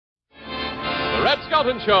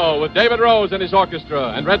Skelton Show with David Rose and his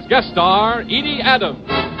orchestra and Red's guest star, Edie Adams.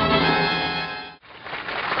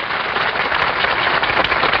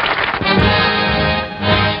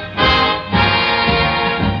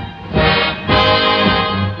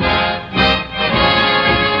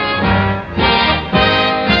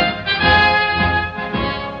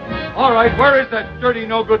 All right, where is that dirty,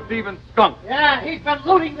 no-good thieving skunk? Yeah, he's been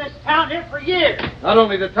looting this town here for years. Not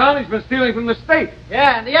only the town, he's been stealing from the state.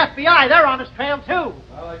 Yeah, and the FBI, they're on his trail, too.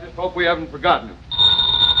 Well, I just hope we haven't forgotten him.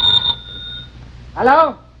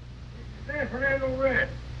 Hello? San Fernando Red.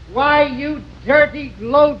 Why, you dirty,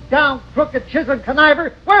 low-down, crooked, chiseled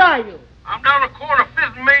conniver, where are you? I'm down the corner of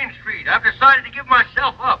 5th and Main Street. I've decided to give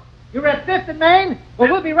myself up. You're at 5th and Main? Well,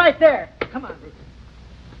 we'll be right there. Come on.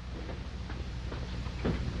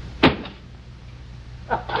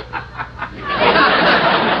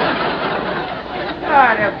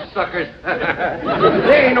 Ah, them suckers.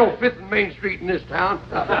 There ain't no 5th and Main Street in this town.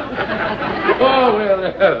 Oh, well,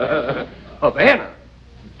 Havana.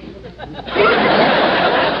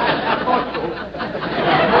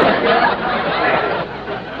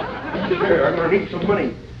 Sure, I'm gonna need some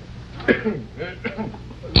money.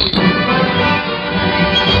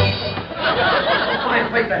 Fine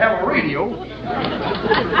place to have a radio.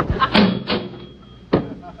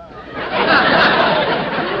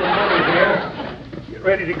 Get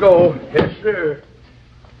ready to go. Yes, sir.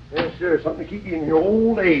 Yes, sir. Something to keep you in your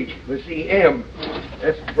old age. Let's see, M.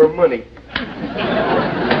 That's for money.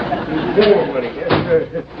 More money. Yes,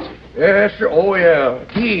 sir. Yes, sir. Oh, yeah.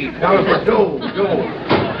 T. Down for dough.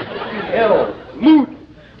 L. Loot.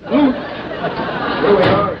 There we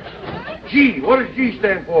are. G. What does G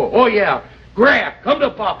stand for? Oh, yeah. Graft. Come to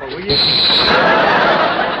Papa, will you?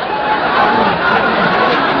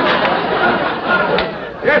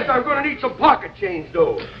 Yes, I'm going to need some pocket change,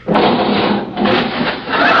 though.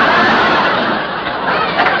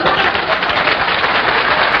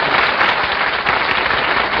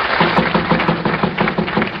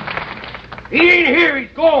 He ain't here.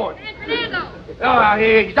 He's gone. San Fernando.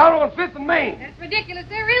 He's down on 5th and Main. That's ridiculous.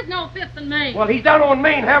 There is no 5th and Main. Well, he's down on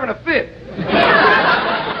Main having a fit.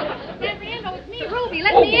 San Fernando, it's me, Ruby.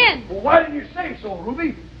 Let me in. Well, why didn't you say so,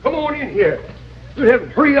 Ruby? Come on in here. Good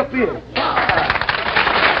heavens, hurry up in.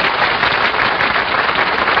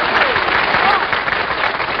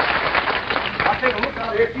 I'll take a look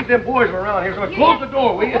out here, see if them boys are around here. So close the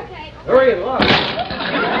door, will you? Okay. Hurry and lock.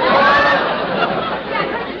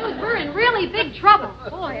 We're in really big trouble.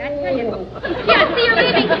 Boy, I tell you. Yeah, I see you're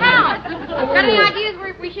leaving town. Got any ideas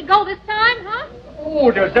where we should go this time, huh?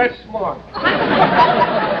 Oh, does that smart?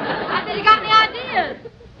 I said, you got any ideas?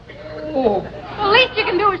 Oh. Well, least you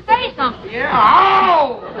can do is say something. Yeah,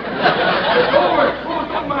 ow! Oh,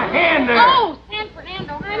 close on my hand there. Oh, San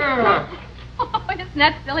Fernando. Oh, isn't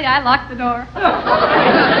that silly? I locked the door.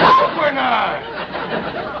 Open us!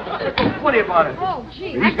 What's funny about it? Oh,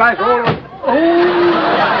 gee. These guys are all...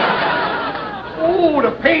 Oh,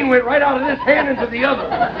 the pain went right out of this hand into the other.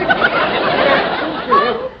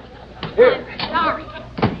 Here. Sorry.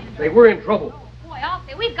 Say, we're in trouble. Boy, I'll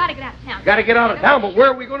say, we've got to get out of town. Got to get out of town, but where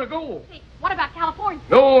are we going to go? Hey, what about California?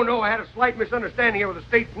 No, I had a slight misunderstanding here with the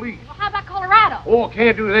state police. Well, how about Colorado? Oh,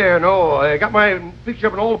 can't do there, no. I got my picture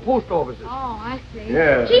up in all the post offices. Oh, I see.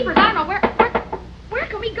 Yeah. Jeepers, I don't know. Where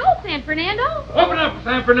can we go, San Fernando? Open up,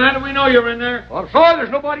 San Fernando. We know you're in there. Well, I'm sorry, there's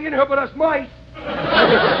nobody in here but us mice.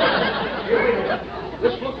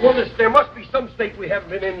 Let's look for this. There must be some state we haven't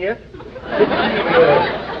been in yet.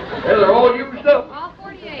 They're all used up. All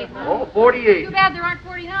 48, huh? All 48. Too bad there aren't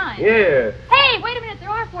 49. Yeah. Hey, wait a minute. There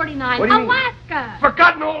are 49. What do you mean? Alaska.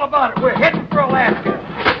 Forgotten all about it. We're heading for Alaska.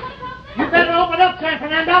 You better open up, San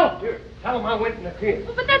Fernando. Here, tell them I went in the tin.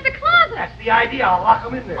 But that's a closet. That's the idea. I'll lock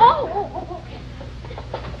them in there. Oh, okay.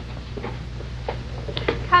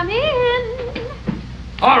 Come in.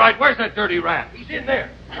 All right, where's that dirty rat? He's in there.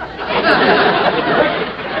 Right,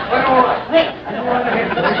 all right. Hey, go right ahead.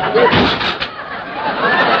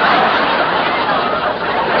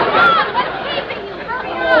 Come on, what's keeping you?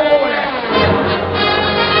 Hurry up.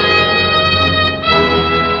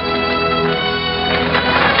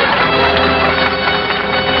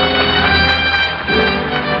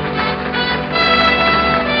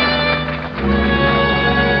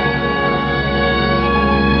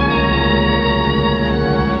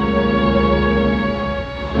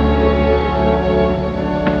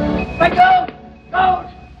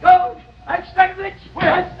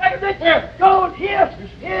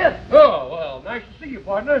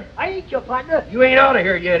 Partner. I ain't your partner. You ain't out of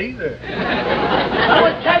here yet either. I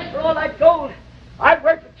was cash for all that gold. I've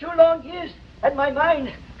worked for 2 long years at my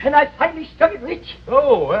mine, and I finally struck it rich.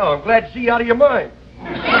 Oh, well, I'm glad to see you out of your mind.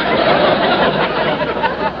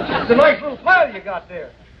 a nice little pile you got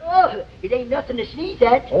there. Oh, it ain't nothing to sneeze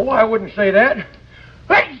at. Oh, I wouldn't say that.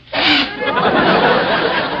 Hey!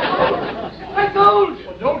 My gold!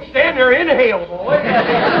 Well, don't stand there. Inhale, boy.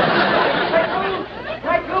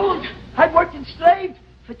 My gold! I've worked enslaved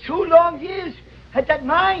for 2 long years. Had that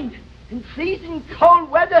mind. In freezing cold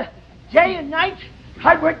weather, day and night,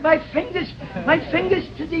 I worked my fingers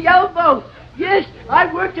to the elbow. Yes, I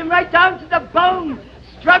worked them right down to the bone,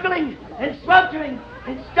 struggling and sweltering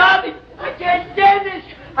and starving. I can't stand this.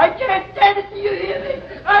 I can't stand it. Do you hear me?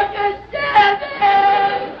 I can't stand it.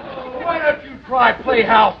 Why don't you try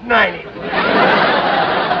Playhouse 90? My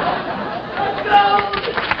gold!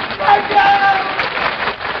 My gold!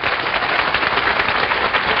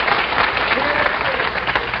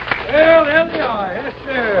 Well, there they are. Yes,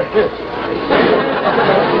 sir.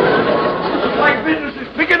 Looks like business is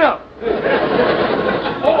picking up.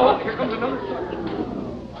 Oh, here comes another sucker.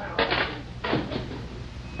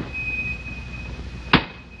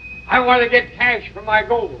 I want to get cash for my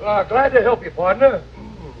gold. Glad to help you, partner.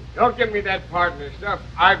 Don't give me that partner stuff.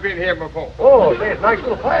 I've been here before. Oh, say, it's a nice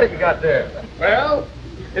little pile you got there. Well,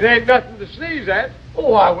 it ain't nothing to sneeze at.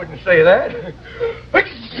 Oh, I wouldn't say that.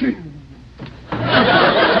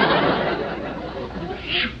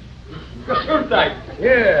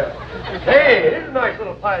 Yeah. Hey, it is a nice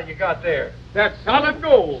little pile you got there. That's solid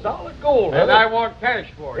gold. Solid gold, And huh? I want cash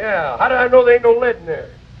for it. Yeah. How do I know there ain't no lead in there?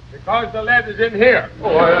 Because the lead is in here.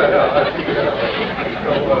 Oh,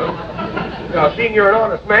 now, seeing you're an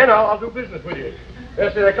honest man, I'll do business with you.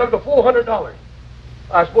 Yes, that comes to $400.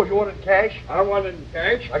 I suppose you want it in cash? I want it in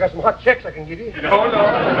cash. I got some hot checks I can give you. No. All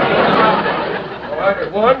right,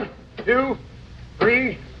 there's 1, 2,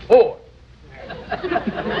 3, 4.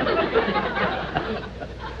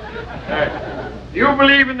 Do you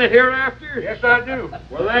believe in the hereafter? Yes, I do.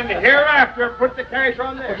 Well, then hereafter, put the cash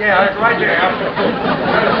on there. Yeah, that's right there.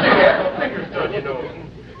 My fingers done, you know.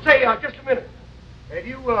 Say, just a minute. Have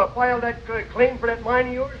you filed that claim for that mine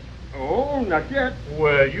of yours? Oh, not yet.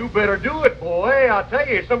 Well, you better do it, boy. I'll tell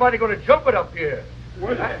you, somebody's going to jump it up here.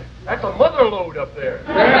 What? That's a mother lode up there.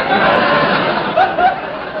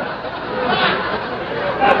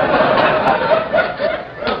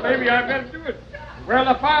 Well, maybe I better do it. Where'll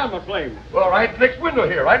I file my claim? Well, right next window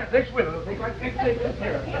here. Right next window. Right next here.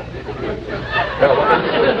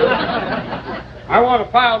 I want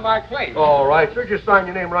to file my claim. All right, sir. Just sign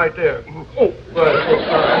your name right there. Oh, well,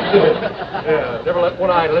 yeah. Never let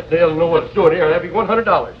one eye let the other know what it's doing here. That'd be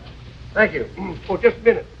 $100. Thank you. Oh, just a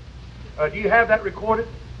minute. Do you have that recorded?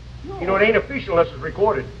 No. You know, it ain't official unless it's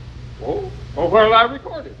recorded. Oh, well, where'll I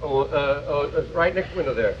record it? It's right next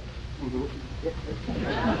window there. Mm-hmm.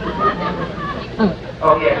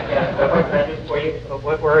 Oh, yeah. That is for you.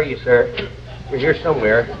 Where are you, sir? We're here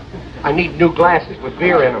somewhere. I need new glasses with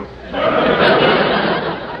beer in them.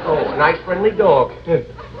 Oh, a nice friendly dog. You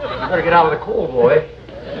better get out of the cold, boy.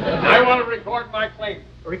 I want to record my claim.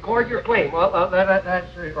 Record your claim. Well,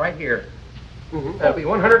 that's right here. Mm-hmm. That'll be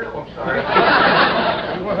 $100. Oh, I'm sorry.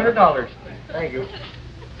 $100. Thank you.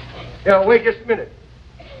 Now, wait just a minute.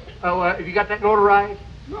 Have you got that notarized?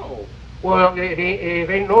 No. Well, if it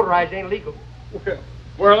ain't notarized, it ain't legal. Well,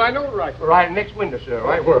 where'll I notarize it? Right next window, sir.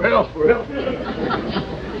 Right where else?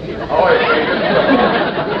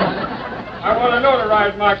 I want to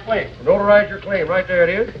notarize my claim. Notarize your claim. Right there it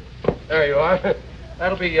is. There you are.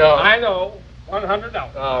 That'll be, I know.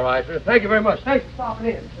 $100. All right, sir. Thank you very much. Thanks for stopping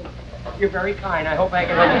in. You're very kind. I hope I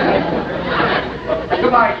can help you.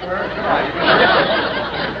 Goodbye, sir. Goodbye.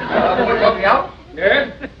 Want to help you out?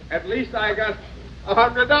 Yes. At least I got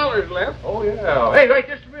 $100 left. Oh, yeah. Hey, wait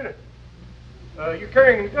just a minute. You're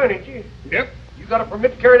carrying a gun, ain't you? Yep. You got a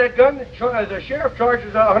permit to carry that gun? The sheriff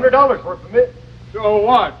charges $100 for a permit. So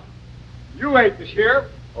what? You ain't the sheriff.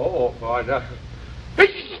 Oh, God.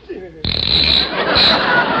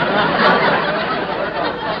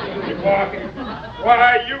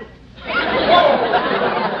 Why, you... Whoa!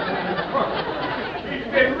 He's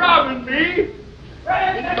been robbing me.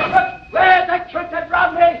 Where's that crook that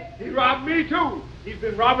robbed me? He robbed me, too. He's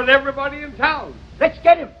been robbing everybody in town. Let's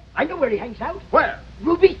get him. I know where he hangs out. Where?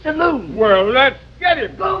 Ruby Saloon. Well, let's get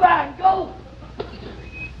him. Go, man, go.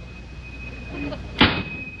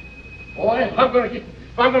 Boy, if I'm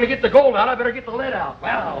going to get the gold out, I better get the lead out.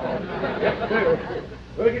 Wow.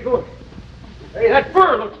 Better get going. Hey, that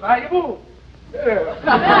fur looks valuable. Yeah.